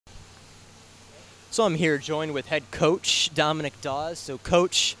So I'm here joined with head coach Dominick Dawes. So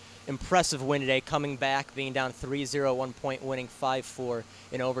coach, impressive win today, coming back, being down 3-0, 1 point, winning 5-4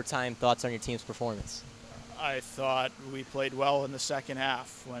 in overtime. Thoughts on your team's performance? I thought we played well in the second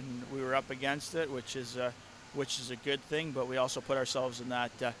half when we were up against it, which is a good thing, but we also put ourselves in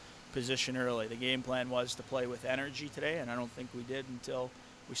that position early. The game plan was to play with energy today, and I don't think we did until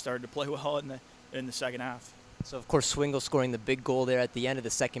we started to play well in the second half. So of course Swingle scoring the big goal there at the end of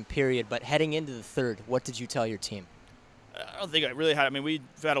the second period, but heading into the third, what did you tell your team? I don't think I really had. I mean, we've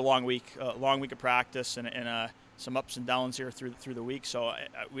had a long week of practice and some ups and downs here through the week. So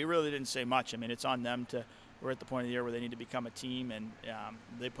we really didn't say much. I mean, it's on them to. We're at the point of the year where they need to become a team, and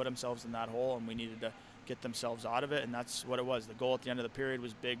they put themselves in that hole, and we needed to get themselves out of it, and that's what it was. The goal at the end of the period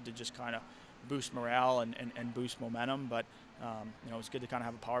was big to just kind of boost morale and boost momentum. But it was good to kind of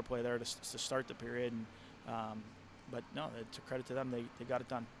have a power play there to start the period. But no, to credit to them, they got it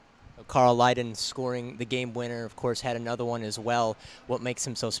done. Carl Lydon scoring the game winner, of course, had another one as well. What makes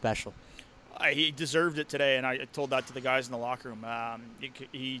him so special? He deserved it today, and I told that to the guys in the locker room.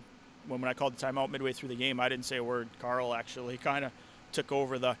 When I called the timeout midway through the game, I didn't say a word. Carl actually kind of took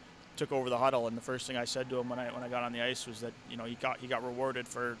over the huddle, and the first thing I said to him when I got on the ice was that he got rewarded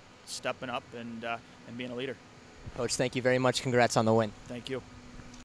for stepping up and being a leader. Coach, thank you very much. Congrats on the win. Thank you.